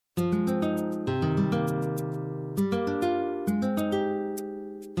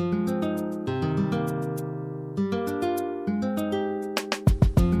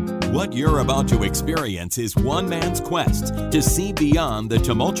What you're about to experience is one man's quest to see beyond the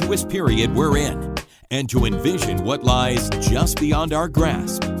tumultuous period we're in and to envision what lies just beyond our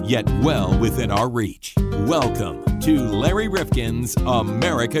grasp, yet well within our reach. Welcome to Larry Rifkin's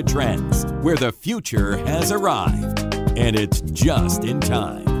America Trends, where the future has arrived, and it's just in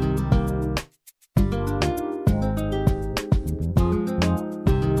time.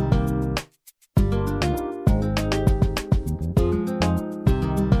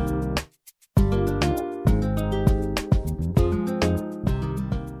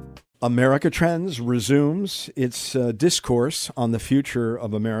 America Trends resumes its discourse on the future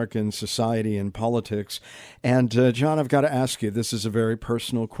of American society and politics. And John, I've got to ask you, this is a very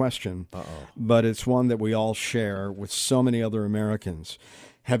personal question, but it's one that we all share with so many other Americans.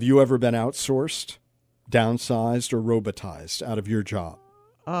 Have you ever been outsourced, downsized, or robotized out of your job?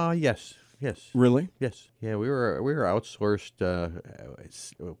 Yes. Really? Yes. Yeah, we were outsourced.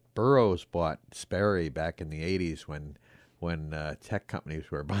 Burroughs bought Sperry back in the 80s when tech companies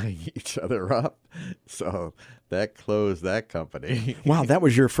were buying each other up. So that closed that company. Wow, that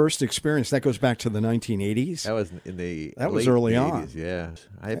was your first experience. That goes back to the 1980s? That was in the That was early 80s, on. Yeah.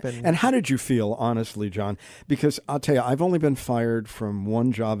 And how did you feel, honestly, John? Because I'll tell you, I've only been fired from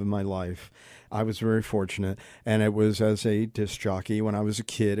one job in my life. I was very fortunate, and it was as a disc jockey when I was a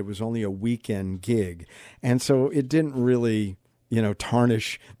kid. It was only a weekend gig. And so it didn't really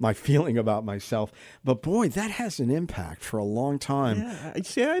tarnish my feeling about myself. But boy, that has an impact for a long time. Yeah,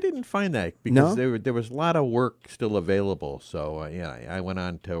 see, I didn't find that because there was a lot of work still available. So I went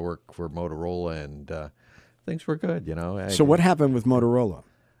on to work for Motorola, and things were good. So what happened with Motorola?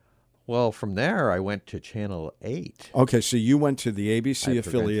 Well, from there, I went to Channel 8. Okay, so you went to the ABC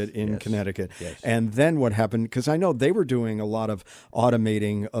affiliate in Connecticut. Yes. And then what happened? Because I know they were doing a lot of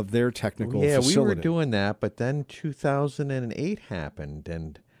automating of their technical facility. Yeah, we were doing that, but then 2008 happened,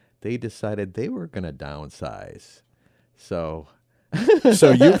 and they decided they were going to downsize. So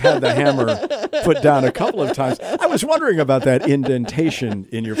you've had the hammer put down a couple of times. I was wondering about that indentation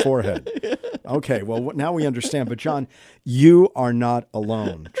in your forehead. Okay, well, now we understand. But, John, you are not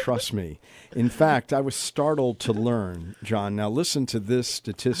alone. Trust me. In fact, I was startled to learn, John, now listen to this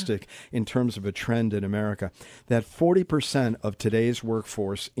statistic in terms of a trend in America, that 40% of today's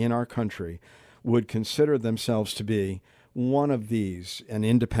workforce in our country would consider themselves to be one of these: an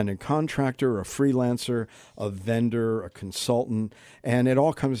independent contractor, a freelancer, a vendor, a consultant. And it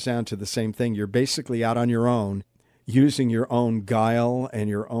all comes down to the same thing. You're basically out on your own, using your own guile and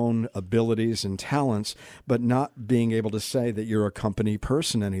your own abilities and talents, but not being able to say that you're a company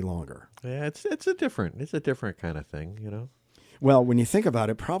person any longer. Yeah, it's a different kind of thing, Well, when you think about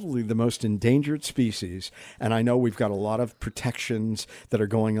it, probably the most endangered species, and I know we've got a lot of protections that are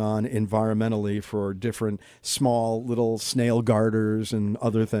going on environmentally for different small little snail garters and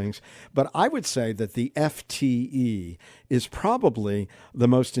other things, but I would say that the FTE is probably the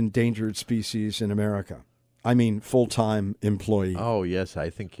most endangered species in America. I mean, full-time employee. Oh, yes, I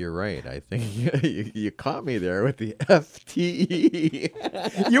think you're right. I think you caught me there with the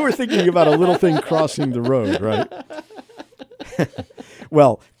FTE. You were thinking about a little thing crossing the road, right?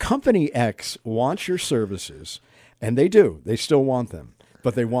 Well, Company X wants your services, and they do. They still want them.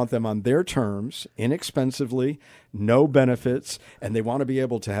 But they want them on their terms, inexpensively, no benefits, and they want to be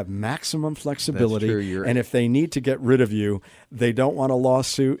able to have maximum flexibility. That's true. And if they need to get rid of you, they don't want a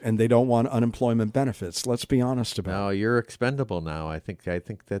lawsuit and they don't want unemployment benefits. Let's be honest about it. No, you're expendable now. I think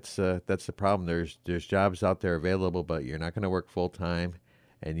that's the problem. There's jobs out there available, but you're not going to work full time.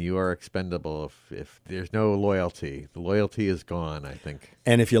 And you are expendable if there's no loyalty. The loyalty is gone, I think.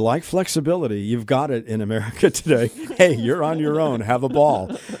 And if you like flexibility, you've got it in America today. Hey, you're on your own. Have a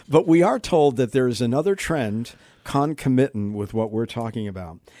ball. But we are told that there is another trend concomitant with what we're talking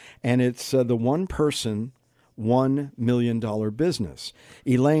about. And it's the one-person, $1 million business.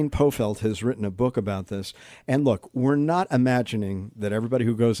 Elaine Pofeldt has written a book about this. And look, we're not imagining that everybody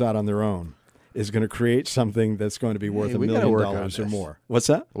who goes out on their own is going to create something that's going to be worth $1 million or more. What's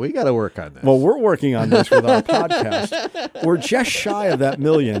that? We got to work on this. Well, we're working on this with our podcast. We're just shy of that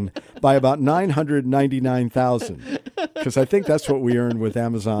million by about 999,000, because I think that's what we earned with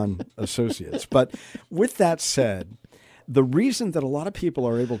Amazon Associates. But with that said, the reason that a lot of people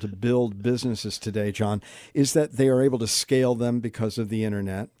are able to build businesses today, John, is that they are able to scale them because of the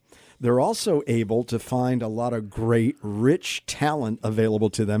internet. They're also able to find a lot of great, rich talent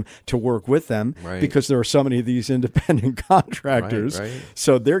available to them to work with them, because there are so many of these independent contractors. Right.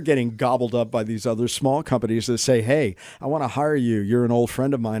 So they're getting gobbled up by these other small companies that say, hey, I want to hire you. You're an old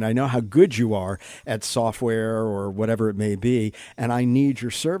friend of mine. I know how good you are at software or whatever it may be, and I need your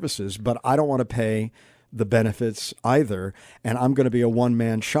services, but I don't want to pay the benefits either, and I'm going to be a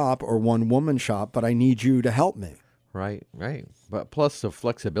one-man shop or one-woman shop, but I need you to help me. Right, right. But plus the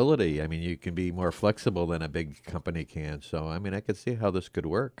flexibility. I mean, you can be more flexible than a big company can. So, I mean, I could see how this could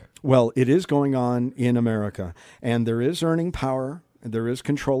work. Well, it is going on in America, and there is earning power. There is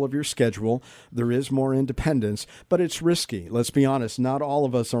control of your schedule. There is more independence, but it's risky. Let's be honest. Not all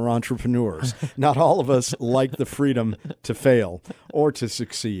of us are entrepreneurs. Not all of us like the freedom to fail or to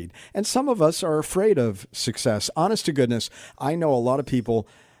succeed. And some of us are afraid of success. Honest to goodness, I know a lot of people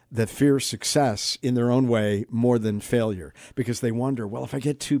that fear success in their own way more than failure because they wonder, well, if I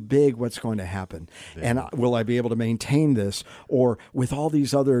get too big, what's going to happen? Yeah. And will I be able to maintain this? Or with all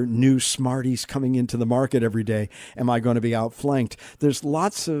these other new smarties coming into the market every day, am I going to be outflanked? There's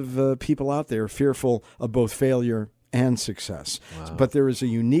lots of people out there fearful of both failure and success. Wow. But there is a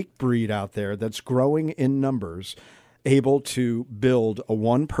unique breed out there that's growing in numbers, able to build a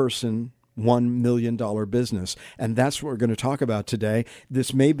one-person $1 million business. And that's what we're going to talk about today.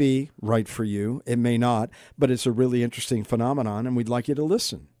 This may be right for you. It may not, but it's a really interesting phenomenon, and we'd like you to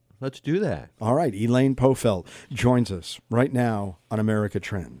listen. Let's do that. All right. Elaine Pofeldt joins us right now on America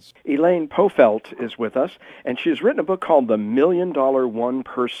Trends. Elaine Pofeldt is with us, and she's written a book called The $1 Million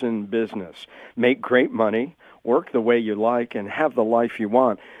One-Person Business. Make great money, work the way you like, and have the life you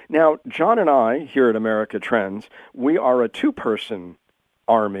want. Now, John and I here at America Trends, we are a two-person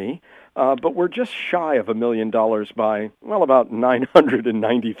army. But we're just shy of $1 million by, well, about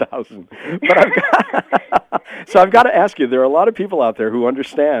 990,000. But I've got to ask you, there are a lot of people out there who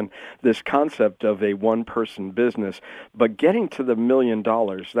understand this concept of a one-person business, but getting to the $1 million,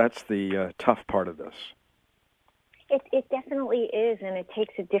 that's the tough part of this. It definitely is, and it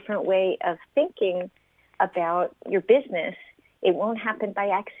takes a different way of thinking about your business. It won't happen by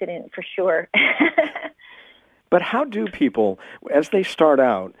accident, for sure. But how do people, as they start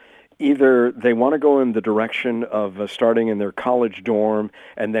out, either they want to go in the direction of starting in their college dorm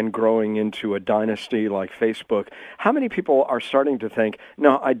and then growing into a dynasty like Facebook. How many people are starting to think,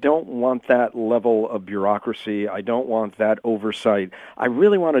 no, I don't want that level of bureaucracy. I don't want that oversight. I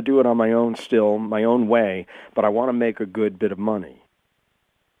really want to do it on my own still, my own way, but I want to make a good bit of money.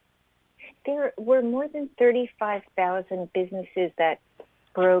 There were more than 35,000 businesses that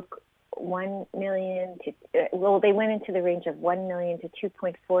broke 1 million to, they went into the range of 1 million to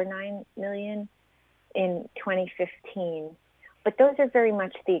 2.49 million in 2015. But those are very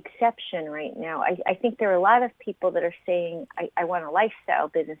much the exception right now. I think there are a lot of people that are saying, I want a lifestyle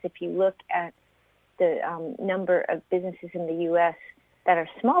business. If you look at the number of businesses in the U.S. that are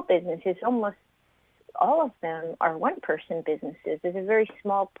small businesses, almost all of them are one-person businesses. There's a very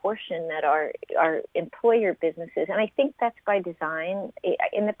small portion that are employer businesses, and I think that's by design.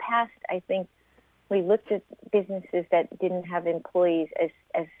 In the past, I think we looked at businesses that didn't have employees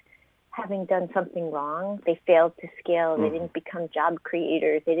as having done something wrong. They failed to scale. They didn't become job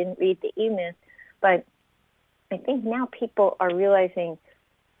creators. They didn't read the E-Myth. But I think now people are realizing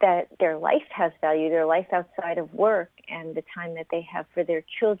that their life has value, their life outside of work, and the time that they have for their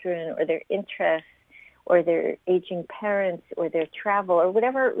children or their interests, or their aging parents, or their travel, or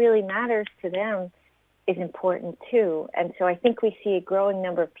whatever really matters to them is important too. And so I think we see a growing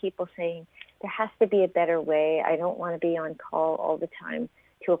number of people saying, there has to be a better way. I don't want to be on call all the time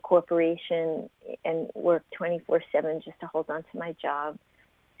to a corporation and work 24/7 just to hold on to my job.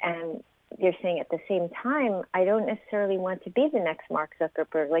 And they're saying at the same time, I don't necessarily want to be the next Mark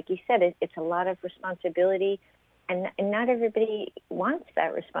Zuckerberg. Like you said, it's a lot of responsibility. And not everybody wants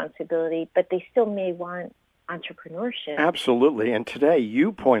that responsibility, but they still may want entrepreneurship. Absolutely. And today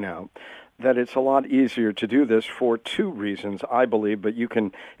you point out that it's a lot easier to do this for two reasons, I believe, but you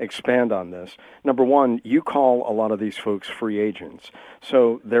can expand on this. Number one, you call a lot of these folks free agents.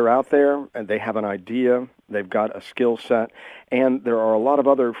 So they're out there and they have an idea, they've got a skill set, and there are a lot of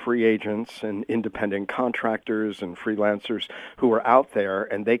other free agents and independent contractors and freelancers who are out there,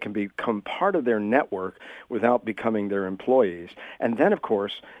 and they can become part of their network without becoming their employees. And then, of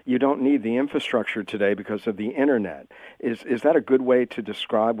course, you don't need the infrastructure today because of the internet. Is that a good way to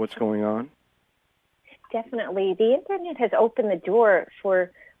describe what's going on? Definitely. The internet has opened the door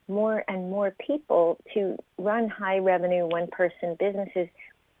for more and more people to run high-revenue, one-person businesses.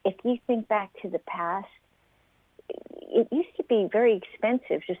 If you think back to the past, it used to be very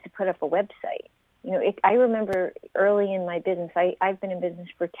expensive just to put up a website. You know, I remember early in my business, I've been in business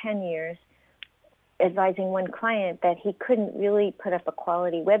for 10 years, advising one client that he couldn't really put up a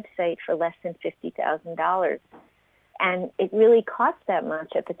quality website for less than $50,000. And it really cost that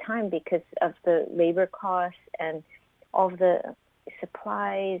much at the time because of the labor costs and all the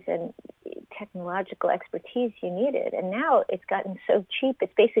supplies and technological expertise you needed. And now it's gotten so cheap,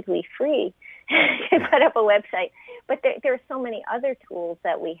 it's basically free put up a website. But there are so many other tools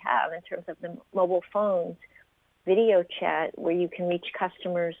that we have in terms of the mobile phones, video chat, where you can reach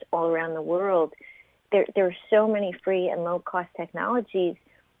customers all around the world. There are so many free and low-cost technologies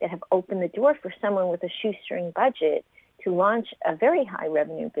that have opened the door for someone with a shoestring budget to launch a very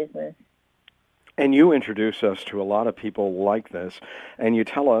high-revenue business. And you introduce us to a lot of people like this, and you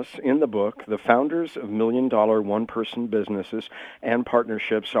tell us in the book, the founders of million-dollar one-person businesses and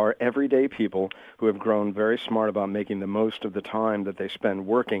partnerships are everyday people who have grown very smart about making the most of the time that they spend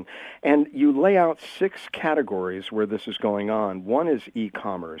working. And you lay out 6 categories where this is going on. One is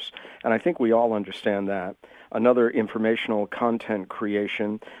e-commerce, and I think we all understand that. Another, informational content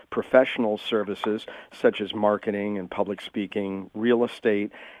creation, professional services such as marketing and public speaking, real estate,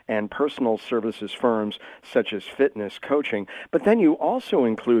 and personal services firms such as fitness coaching. But then you also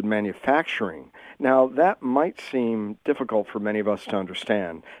include manufacturing. Now, that might seem difficult for many of us to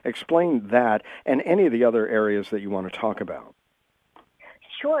understand. Explain that and any of the other areas that you want to talk about.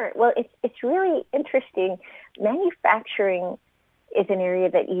 Sure. Well, it's really interesting. Manufacturing is an area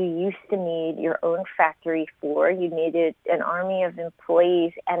that you used to need your own factory for. You needed an army of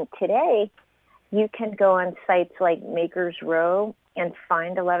employees. And today, you can go on sites like Makers Row and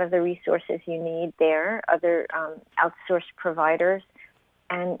find a lot of the resources you need there, other outsourced providers.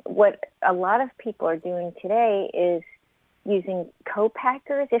 And what a lot of people are doing today is using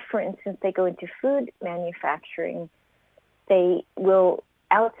co-packers. If, for instance, they go into food manufacturing, they will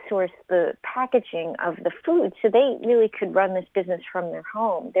outsource the packaging of the food, so they really could run this business from their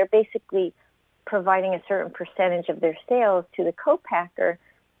home. They're basically providing a certain percentage of their sales to the co-packer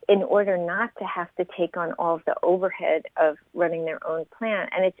in order not to have to take on all of the overhead of running their own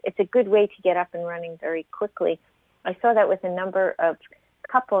plant. And it's a good way to get up and running very quickly. I saw that with a number of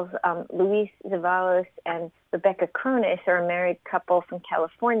couples. Luis Zavalos and Rebecca Cronis are a married couple from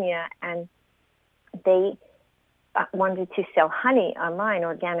California, and they wanted to sell honey online,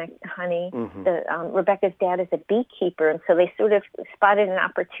 organic honey. Mm-hmm. Rebecca's dad is a beekeeper, and so they sort of spotted an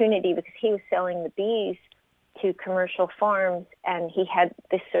opportunity because he was selling the bees to commercial farms, and he had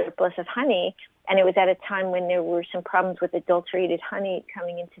this surplus of honey, and it was at a time when there were some problems with adulterated honey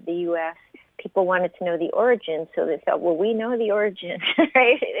coming into the U.S. People wanted to know the origin, so they thought, well, we know the origin,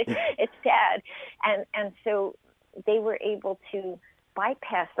 right? It's sad. And so they were able to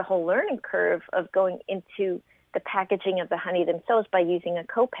bypass the whole learning curve of going into the packaging of the honey themselves by using a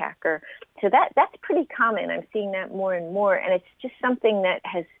co-packer. So that's pretty common. I'm seeing that more and more, and it's just something that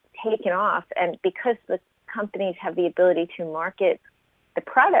has taken off. And because the companies have the ability to market the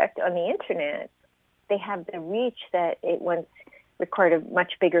product on the internet, they have the reach that it once required a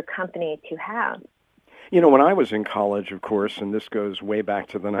much bigger company to have. You know, when I was in college, of course, and this goes way back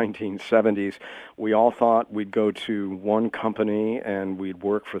to the 1970s, we all thought we'd go to one company and we'd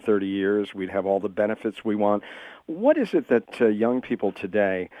work for 30 years. We'd have all the benefits we want. What is it that young people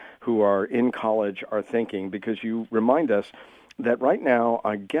today who are in college are thinking? Because you remind us that right now,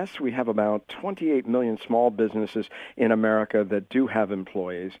 I guess we have about 28 million small businesses in America that do have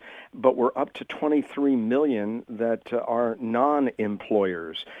employees, but we're up to 23 million that are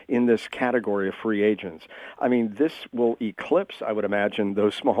non-employers in this category of free agents. I mean, this will eclipse, I would imagine,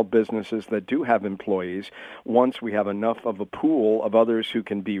 those small businesses that do have employees once we have enough of a pool of others who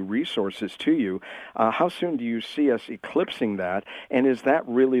can be resources to you. How soon do you see us eclipsing that, and is that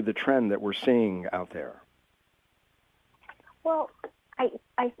really the trend that we're seeing out there? Well,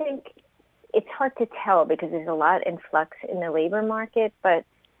 I think it's hard to tell because there's a lot in flux in the labor market, but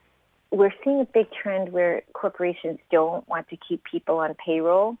we're seeing a big trend where corporations don't want to keep people on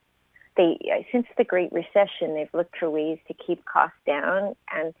payroll. Since the Great Recession, they've looked for ways to keep costs down,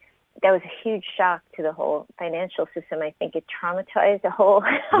 and that was a huge shock to the whole financial system. I think it traumatized a whole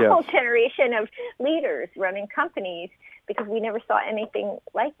generation of leaders running companies because we never saw anything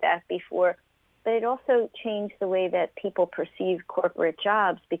like that before. But it also changed the way that people perceive corporate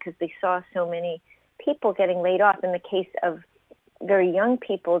jobs because they saw so many people getting laid off. In the case of very young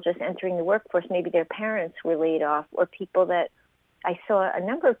people just entering the workforce, maybe their parents were laid off, or people that I saw a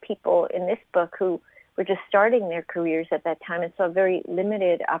number of people in this book who were just starting their careers at that time and saw very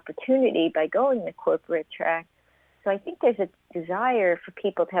limited opportunity by going the corporate track. So I think there's a desire for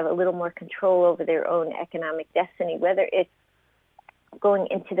people to have a little more control over their own economic destiny, whether it's going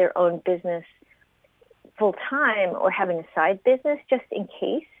into their own business full-time or having a side business just in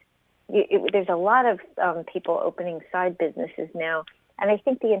case. There's a lot of people opening side businesses now. And I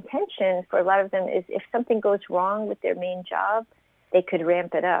think the intention for a lot of them is if something goes wrong with their main job, they could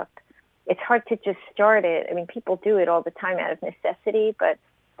ramp it up. It's hard to just start it. I mean, people do it all the time out of necessity, but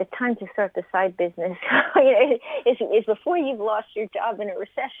the time to start the side business is before you've lost your job in a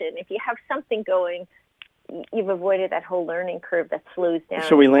recession. If you have something going, you've avoided that whole learning curve that slows down.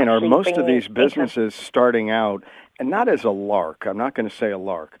 So, Elaine, are most of these businesses starting out, and not as a lark, I'm not going to say a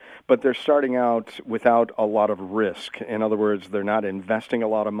lark, but they're starting out without a lot of risk? In other words, they're not investing a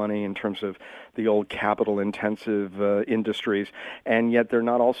lot of money in terms of the old capital-intensive industries, and yet they're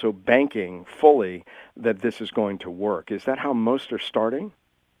not also banking fully that this is going to work. Is that how most are starting?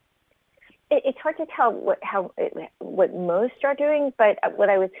 It's hard to tell what most are doing, but what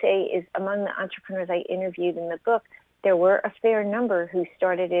I would say is among the entrepreneurs I interviewed in the book, there were a fair number who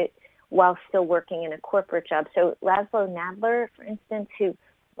started it while still working in a corporate job. So Laszlo Nadler, for instance, who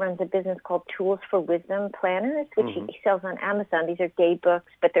runs a business called Tools for Wisdom Planners, which he sells on Amazon. These are day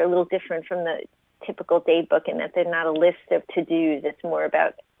books, but they're a little different from the typical day book in that they're not a list of to-dos. It's more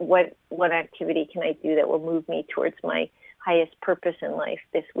about what activity can I do that will move me towards my highest purpose in life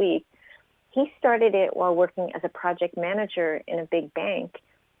this week. He started it while working as a project manager in a big bank.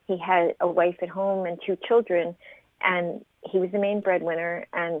 He had a wife at home and 2 children, and he was the main breadwinner,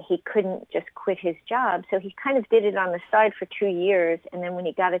 and he couldn't just quit his job. So he kind of did it on the side for 2 years, and then when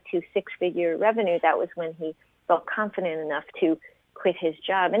he got it to 6-figure revenue, that was when he felt confident enough to quit his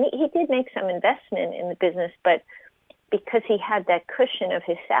job. And he did make some investment in the business, but because he had that cushion of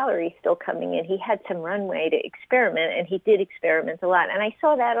his salary still coming in, he had some runway to experiment, and he did experiment a lot. And I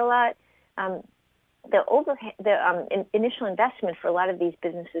saw that a lot. The initial investment for a lot of these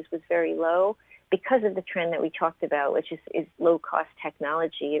businesses was very low because of the trend that we talked about, which is low-cost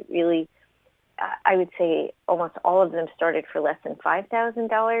technology. It really, I would say almost all of them started for less than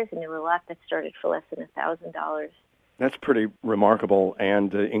 $5,000, and there were a lot that started for less than $1,000. That's pretty remarkable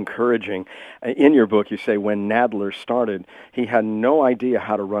and encouraging. In your book, you say when Nadler started, he had no idea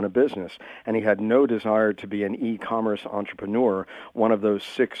how to run a business, and he had no desire to be an e-commerce entrepreneur, one of those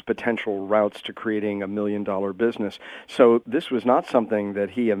 6 potential routes to creating $1 million business. So this was not something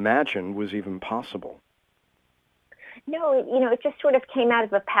that he imagined was even possible. No, it just sort of came out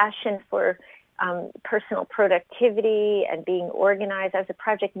of a passion for personal productivity and being organized. As a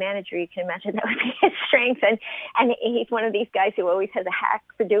project manager, you can imagine that would be his strength. And he's one of these guys who always has a hack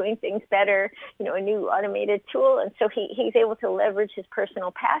for doing things better, a new automated tool. And so he's able to leverage his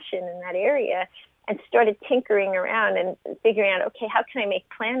personal passion in that area and started tinkering around and figuring out, okay, how can I make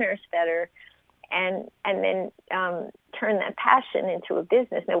planners better? And then turn that passion into a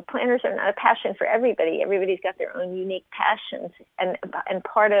business. Now, planners are not a passion for everybody. Everybody's got their own unique passions. And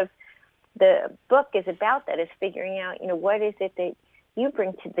part of the book is about that, is figuring out, what is it that you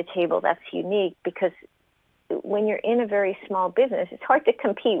bring to the table that's unique? Because when you're in a very small business, it's hard to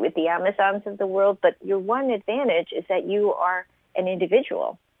compete with the Amazons of the world, but your one advantage is that you are an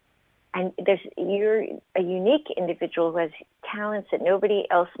individual. And you're a unique individual who has talents that nobody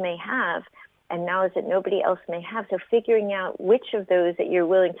else may have and knowledge that nobody else may have. So figuring out which of those that you're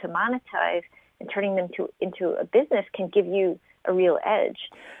willing to monetize and turning them into a business can give you a real edge.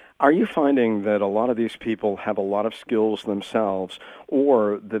 Are you finding that a lot of these people have a lot of skills themselves,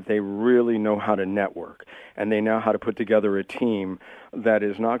 or that they really know how to network and they know how to put together a team that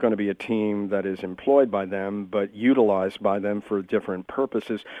is not going to be a team that is employed by them but utilized by them for different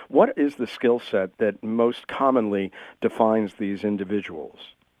purposes? What is the skill set that most commonly defines these individuals?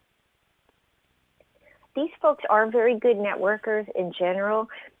 These folks are very good networkers in general.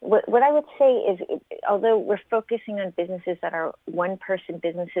 What I would say is, although we're focusing on businesses that are one-person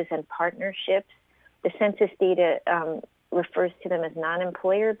businesses and partnerships, the census data refers to them as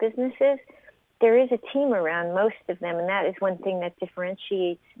non-employer businesses. There is a team around most of them, and that is one thing that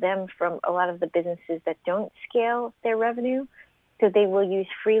differentiates them from a lot of the businesses that don't scale their revenue. So they will use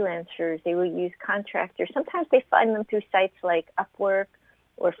freelancers, they will use contractors. Sometimes they find them through sites like Upwork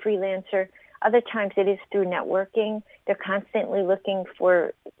or Freelancer. Other times it is through networking. They're constantly looking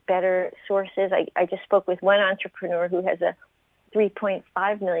for better sources. I just spoke with one entrepreneur who has a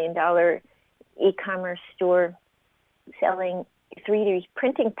 $3.5 million e-commerce store selling 3D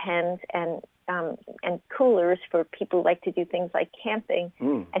printing pens and coolers for people who like to do things like camping.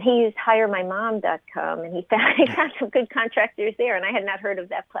 And he used HireMyMom.com, and he found some good contractors there, and I had not heard of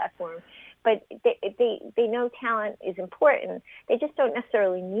that platform. But they know talent is important. They just don't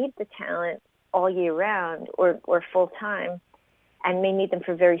necessarily need the talent all year round or full time, and may need them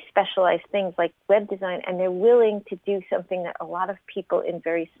for very specialized things like web design, and they're willing to do something that a lot of people in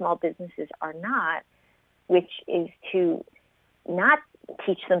very small businesses are not, which is to not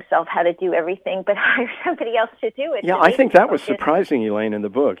teach themselves how to do everything, but hire somebody else to do it. Yeah, I think that was surprising, Elaine, in the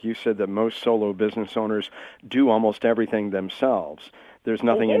book. You said that most solo business owners do almost everything themselves. There's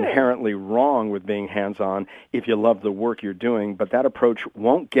nothing inherently wrong with being hands-on if you love the work you're doing, but that approach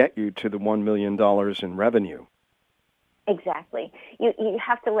won't get you to the $1 million in revenue. Exactly. You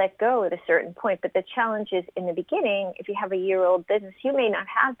have to let go at a certain point, but the challenge is in the beginning, if you have a year-old business, you may not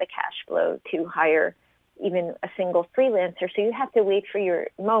have the cash flow to hire even a single freelancer. So you have to wait for your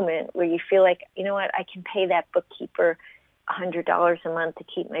moment where you feel like, you know what, I can pay that bookkeeper $100 a month to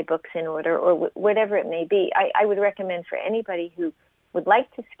keep my books in order, or whatever it may be. I would recommend for anybody who would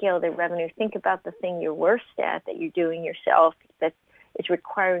like to scale their revenue, think about the thing you're worst at that you're doing yourself, that is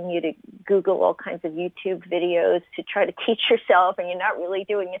requiring you to Google all kinds of YouTube videos to try to teach yourself, and you're not really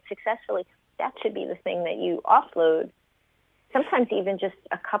doing it successfully. That should be the thing that you offload. Sometimes even just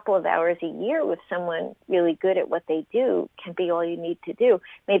a couple of hours a year with someone really good at what they do can be all you need to do.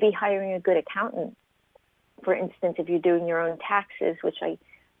 Maybe hiring a good accountant. For instance, if you're doing your own taxes, which I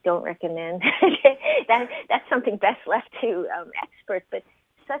don't recommend, that's something best left to experts, but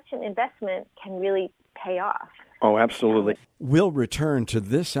such an investment can really pay off. Oh, absolutely. We'll return to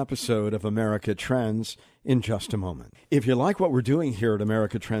this episode of America Trends in just a moment. If you like what we're doing here at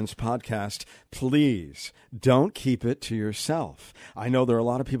America Trends Podcast, please don't keep it to yourself. I know there are a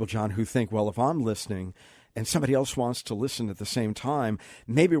lot of people, John, who think, well, if I'm listening and somebody else wants to listen at the same time,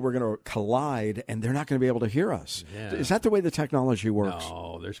 maybe we're going to collide and they're not going to be able to hear us. Yeah. Is that the way the technology works?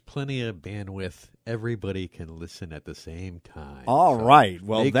 No, there's plenty of bandwidth. Everybody can listen at the same time. All right.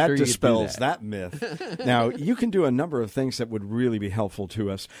 Well, that dispels that myth. Now, you can do a number of things that would really be helpful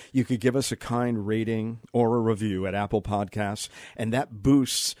to us. You could give us a kind rating or a review at Apple Podcasts, and that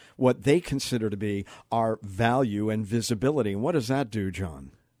boosts what they consider to be our value and visibility. And what does that do,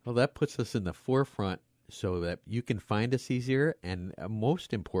 John? Well, that puts us in the forefront so that you can find us easier, and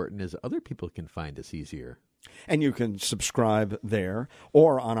most important is other people can find us easier. And you can subscribe there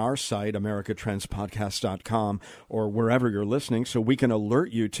or on our site, americatrendspodcast.com, or wherever you're listening, so we can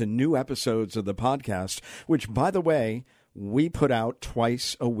alert you to new episodes of the podcast, which, by the way, we put out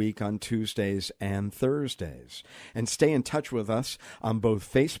twice a week on Tuesdays and Thursdays. And stay in touch with us on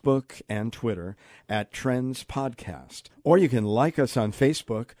both Facebook and Twitter at Trends Podcast. Or you can like us on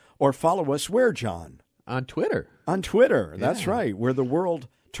Facebook or follow us where, John? On Twitter. On Twitter. That's right, where the world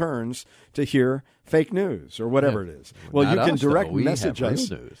turns to hear fake news or whatever it is. Well, you can direct message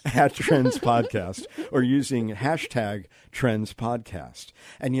us at Trends Podcast or using hashtag Trends Podcast.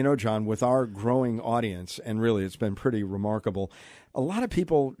 And you know, John, with our growing audience, and really it's been pretty remarkable, a lot of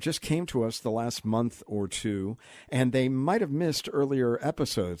people just came to us the last month or two, and they might have missed earlier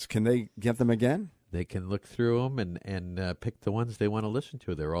episodes. Can they get them again? They can look through them and pick the ones they want to listen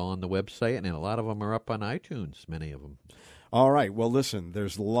to. They're all on the website, and a lot of them are up on iTunes, many of them. All right. Well, listen,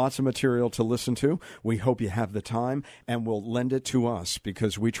 there's lots of material to listen to. We hope you have the time, and will lend it to us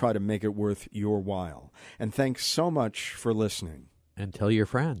because we try to make it worth your while. And thanks so much for listening. And tell your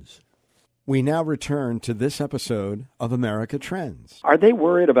friends. We now return to this episode of America Trends. Are they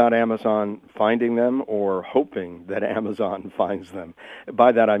worried about Amazon finding them or hoping that Amazon finds them?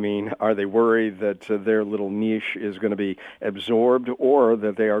 By that I mean, are they worried that their little niche is going to be absorbed or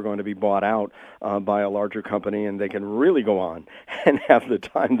that they are going to be bought out by a larger company and they can really go on and have the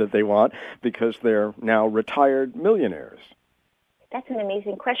time that they want because they're now retired millionaires? That's an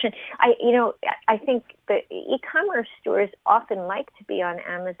amazing question. I think the e-commerce stores often like to be on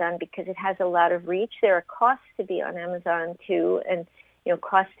Amazon because it has a lot of reach. There are costs to be on Amazon too, and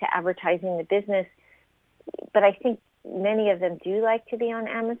costs to advertising the business. But I think many of them do like to be on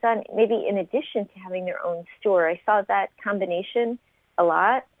Amazon, maybe in addition to having their own store. I saw that combination a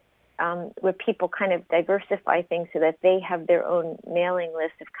lot. Where people kind of diversify things so that they have their own mailing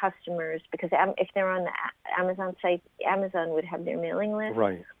list of customers, because if they're on the Amazon site, Amazon would have their mailing list.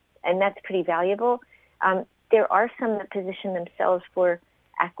 Right. And that's pretty valuable. There are some that position themselves for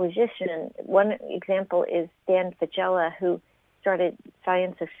acquisition. One example is Dan Fagella, who started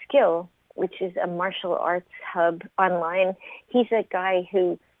Science of Skill, which is a martial arts hub online. He's a guy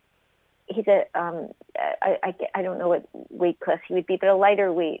who he's I don't know what weight class he would be, but a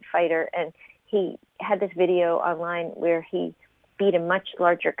lighter weight fighter. And he had this video online where he beat a much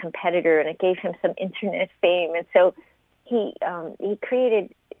larger competitor, and it gave him some internet fame. And so he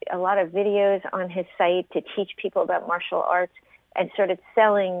created a lot of videos on his site to teach people about martial arts and started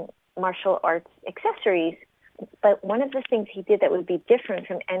selling martial arts accessories. But one of the things he did that would be different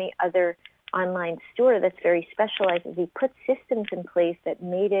from any other online store that's very specialized is he put systems in place that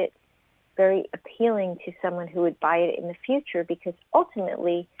made it very appealing to someone who would buy it in the future, because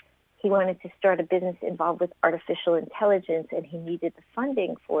ultimately he wanted to start a business involved with artificial intelligence and he needed the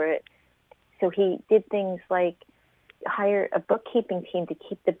funding for it. So he did things like hire a bookkeeping team to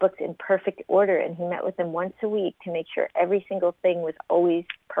keep the books in perfect order, and he met with them once a week to make sure every single thing was always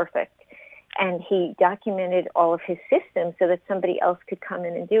perfect. And he documented all of his systems so that somebody else could come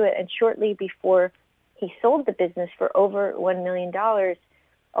in and do it. And shortly before he sold the business for over $1 million,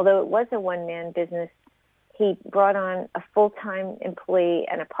 although it was a one-man business, he brought on a full-time employee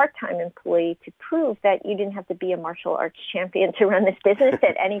and a part-time employee to prove that you didn't have to be a martial arts champion to run this business,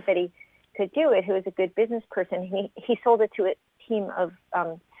 that anybody could do it who was a good business person. He sold it to a team of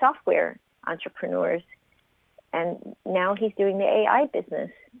software entrepreneurs, and now he's doing the AI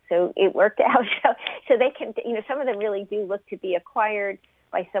business. So it worked out. So they can, some of them really do look to be acquired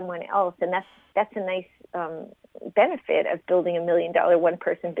by someone else, and that's a nice benefit of building $1 million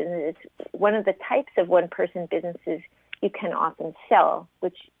one-person business. It's one of the types of one-person businesses you can often sell,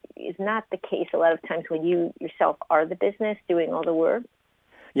 which is not the case a lot of times when you yourself are the business doing all the work.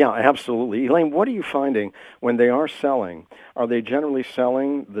 Yeah, absolutely. Elaine, what are you finding when they are selling? Are they generally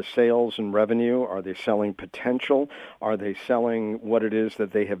selling the sales and revenue? Are they selling potential? Are they selling what it is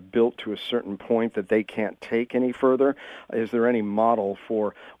that they have built to a certain point that they can't take any further? Is there any model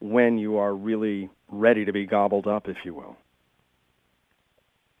for when you are really ready to be gobbled up, if you will?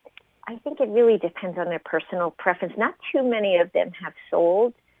 I think it really depends on their personal preference. Not too many of them have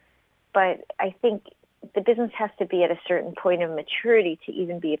sold, but I think the business has to be at a certain point of maturity to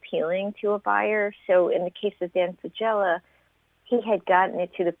even be appealing to a buyer. So in the case of Dan Fagella, he had gotten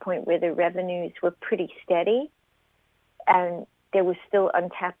it to the point where the revenues were pretty steady and there was still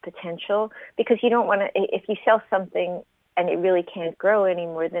untapped potential, because you don't want to, if you sell something and it really can't grow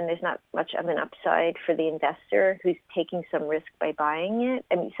anymore, then there's not much of an upside for the investor who's taking some risk by buying it.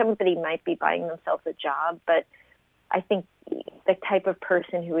 I mean, somebody might be buying themselves a job, but I think the type of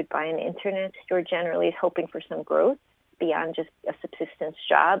person who would buy an internet store generally is hoping for some growth beyond just a subsistence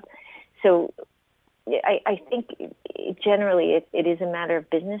job. So I think generally it is a matter of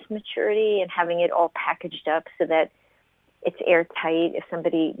business maturity and having it all packaged up so that it's airtight. If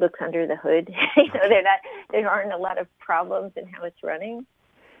somebody looks under the hood, there aren't a lot of problems in how it's running.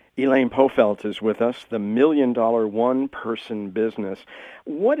 Elaine Pofeldt is with us, the $1 million one-person business.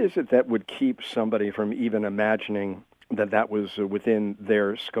 What is it that would keep somebody from even imagining that was within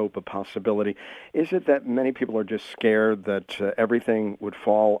their scope of possibility? Is it that many people are just scared that everything would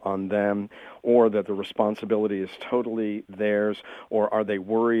fall on them, or that the responsibility is totally theirs, or are they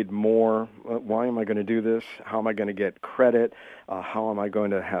worried more, why am I going to do this? How am I going to get credit? How am I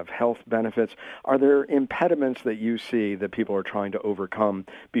going to have health benefits? Are there impediments that you see that people are trying to overcome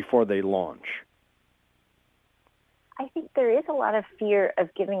before they launch? I think there is a lot of fear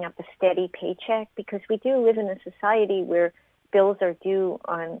of giving up a steady paycheck, because we do live in a society where bills are due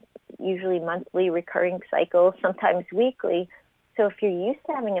on usually monthly recurring cycles, sometimes weekly. So if you're used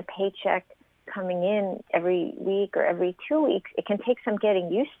to having a paycheck coming in every week or every 2 weeks, it can take some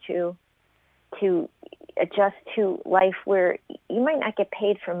getting used to adjust to life where you might not get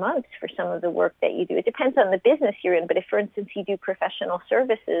paid for months for some of the work that you do. It depends on the business you're in, but if, for instance, you do professional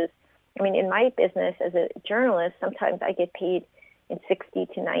services, I mean, in my business as a journalist, sometimes I get paid in 60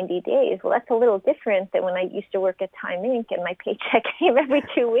 to 90 days. Well, that's a little different than when I used to work at Time Inc. and my paycheck came every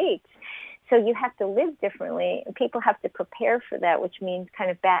 2 weeks. So you have to live differently, and people have to prepare for that, which means kind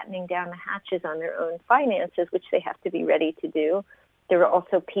of battening down the hatches on their own finances, which they have to be ready to do. There are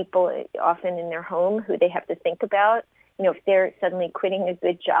also people often in their home who they have to think about. If they're suddenly quitting a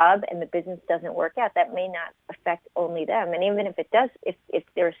good job and the business doesn't work out, that may not affect only them. And even if it does, if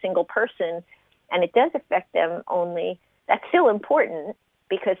they're a single person and it does affect them only, that's still important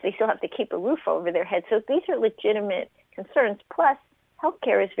because they still have to keep a roof over their head. So these are legitimate concerns. Plus,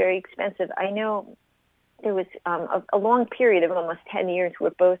 healthcare is very expensive. I know there was a long period of almost 10 years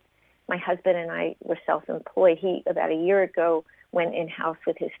where both my husband and I were self-employed. He, about a year ago, went in-house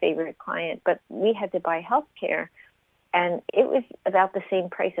with his favorite client, but we had to buy healthcare. And it was about the same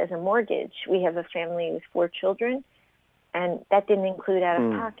price as a mortgage. We have a family with 4 children, and that didn't include out of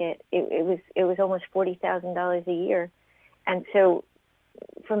pocket. It was almost $40,000 a year. And so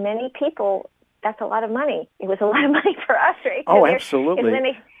for many people, that's a lot of money. It was a lot of money for us, right? Oh, absolutely.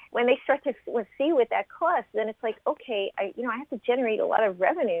 When they start to see what that costs, then it's like, okay, I have to generate a lot of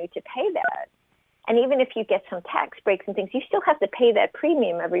revenue to pay that. And even if you get some tax breaks and things, you still have to pay that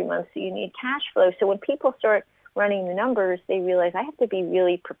premium every month, so you need cash flow. So when people start running the numbers, they realize I have to be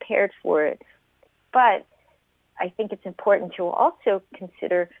really prepared for it. But I think it's important to also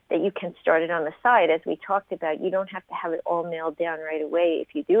consider that you can start it on the side. As we talked about, you don't have to have it all nailed down right away.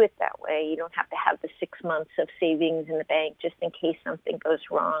 If you do it that way, you don't have to have the 6 months of savings in the bank just in case something goes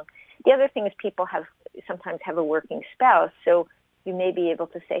wrong. The other thing is people sometimes have a working spouse. So you may be able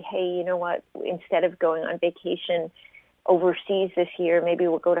to say, hey, you know what, instead of going on vacation overseas this year, maybe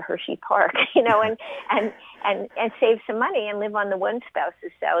we'll go to Hershey Park, and save some money and live on the one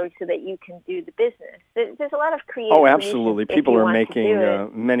spouse's salary so that you can do the business. There's a lot of creative. Oh, absolutely. People are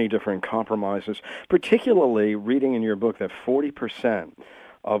making many different compromises, particularly reading in your book that 40%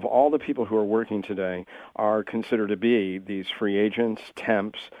 of all the people who are working today are considered to be these free agents,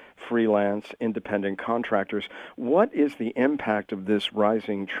 temps, freelance, independent contractors. What is the impact of this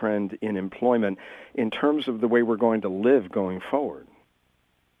rising trend in employment in terms of the way we're going to live going forward?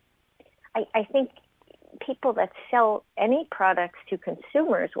 I think people that sell any products to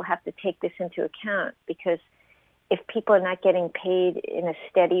consumers will have to take this into account, because if people are not getting paid in a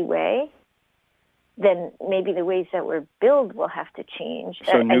steady way, then maybe the ways that we're billed will have to change.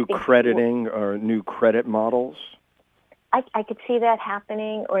 So new crediting or new credit models? I could see that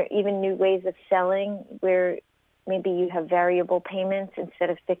happening, or even new ways of selling where maybe you have variable payments instead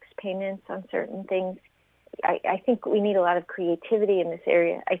of fixed payments on certain things. I think we need a lot of creativity in this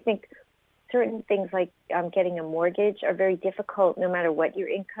area. I think certain things like getting a mortgage are very difficult no matter what your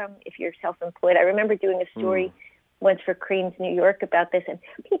income, if you're self-employed. I remember doing a story once for Crane's New York about this, and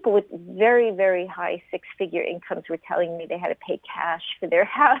people with very, very high six-figure incomes were telling me they had to pay cash for their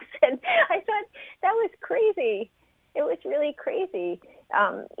house, and I thought that was crazy. It was really crazy,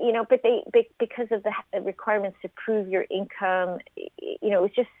 but because of the requirements to prove your income, it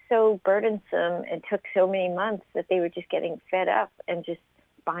was just so burdensome and took so many months that they were just getting fed up and just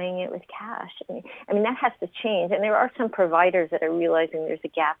buying it with cash. I mean that has to change, and there are some providers that are realizing there's a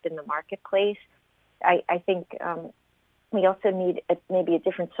gap in the marketplace. I think we also need maybe a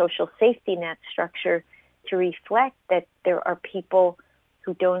different social safety net structure to reflect that there are people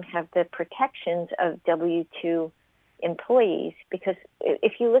who don't have the protections of W-2 employees. Because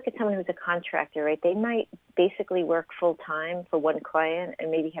if you look at someone who's a contractor, right, they might basically work full-time for one client and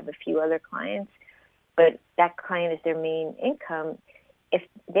maybe have a few other clients, but that client is their main income. If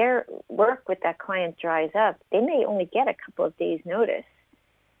their work with that client dries up, they may only get a couple of days' notice.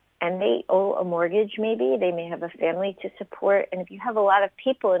 And they owe a mortgage maybe, they may have a family to support. And if you have a lot of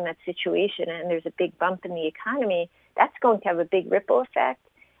people in that situation and there's a big bump in the economy, that's going to have a big ripple effect,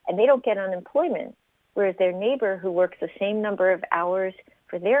 and they don't get unemployment. Whereas their neighbor who works the same number of hours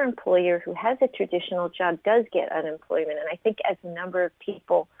for their employer who has a traditional job does get unemployment. And I think as the number of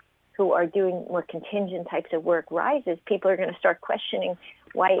people who are doing more contingent types of work rises, people are going to start questioning,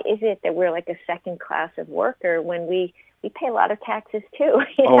 why is it that we're like a second class of worker when we pay a lot of taxes too.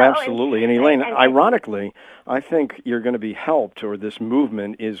 Absolutely. And Elaine, ironically, I think you're going to be helped, or this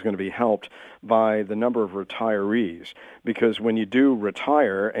movement is going to be helped by the number of retirees. Because when you do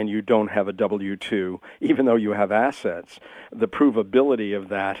retire and you don't have a W-2, even though you have assets, the provability of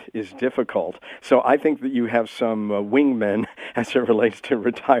that is difficult. So I think that you have some wingmen as it relates to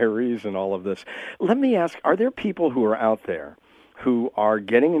retirees and all of this. Let me ask, are there people who are out there who are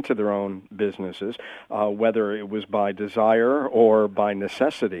getting into their own businesses, whether it was by desire or by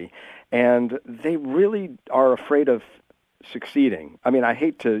necessity, and they really are afraid of succeeding? I mean, I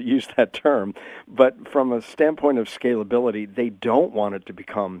hate to use that term, but from a standpoint of scalability, they don't want it to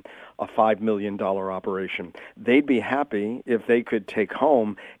become a $5 million operation. They'd be happy if they could take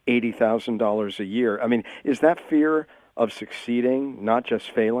home $80,000 a year. I mean, is that fear of succeeding, not just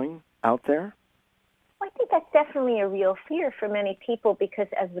failing, out there? I think that's definitely a real fear for many people, because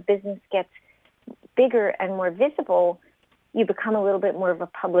as the business gets bigger and more visible, you become a little bit more of a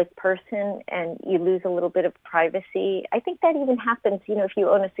public person and you lose a little bit of privacy. I think that even happens, if you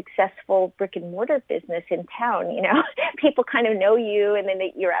own a successful brick and mortar business in town, people kind of know you, and then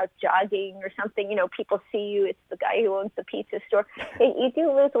you're out jogging or something, people see you, it's the guy who owns the pizza store. You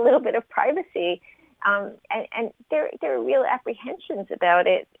do lose a little bit of privacy. And there are real apprehensions about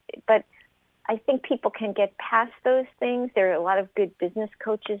it, but I think people can get past those things. There are a lot of good business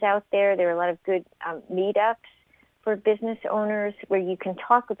coaches out there. There are a lot of good meetups for business owners where you can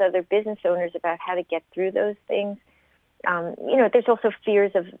talk with other business owners about how to get through those things. There's also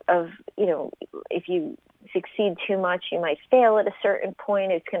fears of if you succeed too much, you might fail at a certain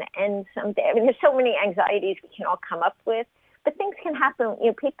point. It's going to end someday. I mean, there's so many anxieties we can all come up with, but things can happen.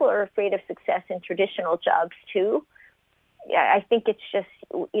 People are afraid of success in traditional jobs too. Yeah, I think it's just,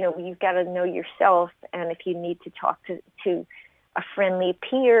 you've got to know yourself, and if you need to talk to a friendly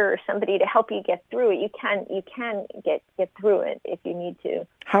peer or somebody to help you get through it, you can get through it if you need to.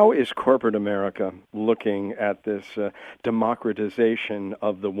 How is corporate America looking at this democratization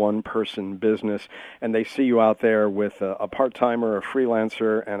of the one-person business? And they see you out there with a part-timer, a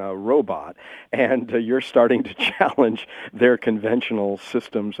freelancer, and a robot, and you're starting to challenge their conventional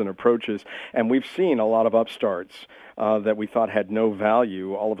systems and approaches. And we've seen a lot of upstarts that we thought had no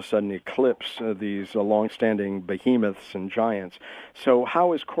value all of a sudden eclipse these longstanding behemoths and giants. So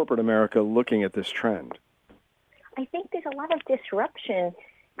how is corporate America looking at this trend? I think there's a lot of disruption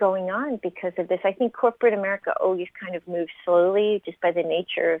going on because of this. I think corporate America always kind of moves slowly just by the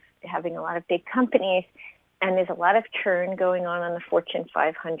nature of having a lot of big companies, and there's a lot of churn going on the Fortune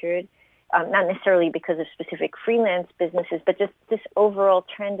 500, not necessarily because of specific freelance businesses, but just this overall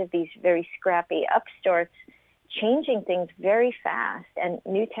trend of these very scrappy upstarts changing things very fast, and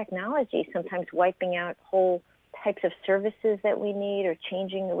new technology sometimes wiping out whole types of services that we need or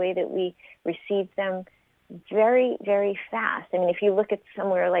changing the way that we receive them very, very fast. I mean, if you look at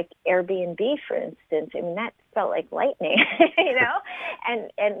somewhere like Airbnb, for instance, I mean, that felt like lightning, you know,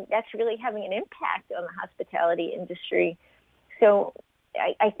 and that's really having an impact on the hospitality industry. So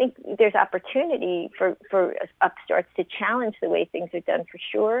I think there's opportunity for upstarts to challenge the way things are done for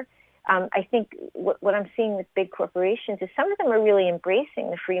sure. I think what I'm seeing with big corporations is some of them are really embracing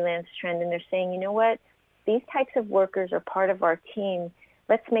the freelance trend, and they're saying, you know what, these types of workers are part of our team.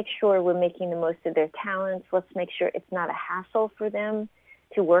 Let's make sure we're making the most of their talents. Let's make sure it's not a hassle for them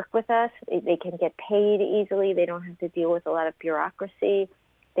to work with us. They can get paid easily. They don't have to deal with a lot of bureaucracy.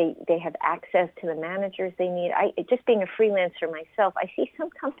 They have access to the managers they need. Just being a freelancer myself, I see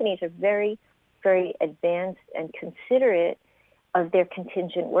some companies are very, very advanced and considerate of their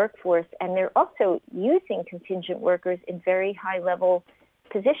contingent workforce, and they're also using contingent workers in very high-level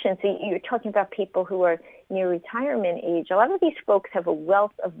positions. So you're talking about people who are near retirement age. A lot of these folks have a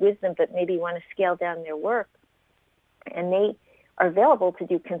wealth of wisdom, but maybe want to scale down their work, and they are available to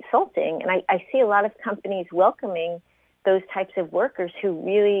do consulting. And I see a lot of companies welcoming those types of workers who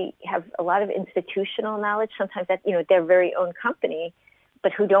really have a lot of institutional knowledge, sometimes at their very own company,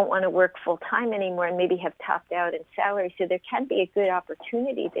 but who don't want to work full-time anymore and maybe have topped out in salary. So there can be a good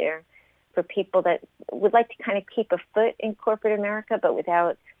opportunity there for people that would like to kind of keep a foot in corporate America, but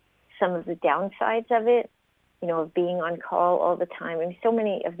without some of the downsides of it, of being on call all the time. I mean, so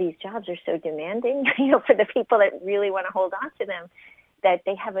many of these jobs are so demanding, for the people that really want to hold on to them, that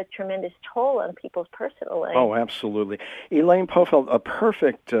they have a tremendous toll on people's personal life. Oh, absolutely. Elaine Pofeldt, a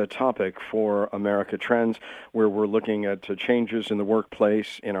perfect topic for America Trends, where we're looking at changes in the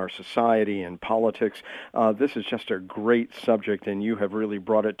workplace, in our society, in politics. This is just a great subject, and you have really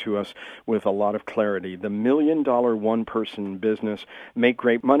brought it to us with a lot of clarity. The $1 million one-person business. Make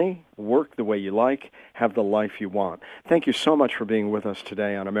great money, work the way you like, have the life you want. Thank you so much for being with us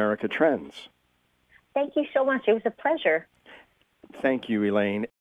today on America Trends. Thank you so much. It was a pleasure. Thank you, Elaine.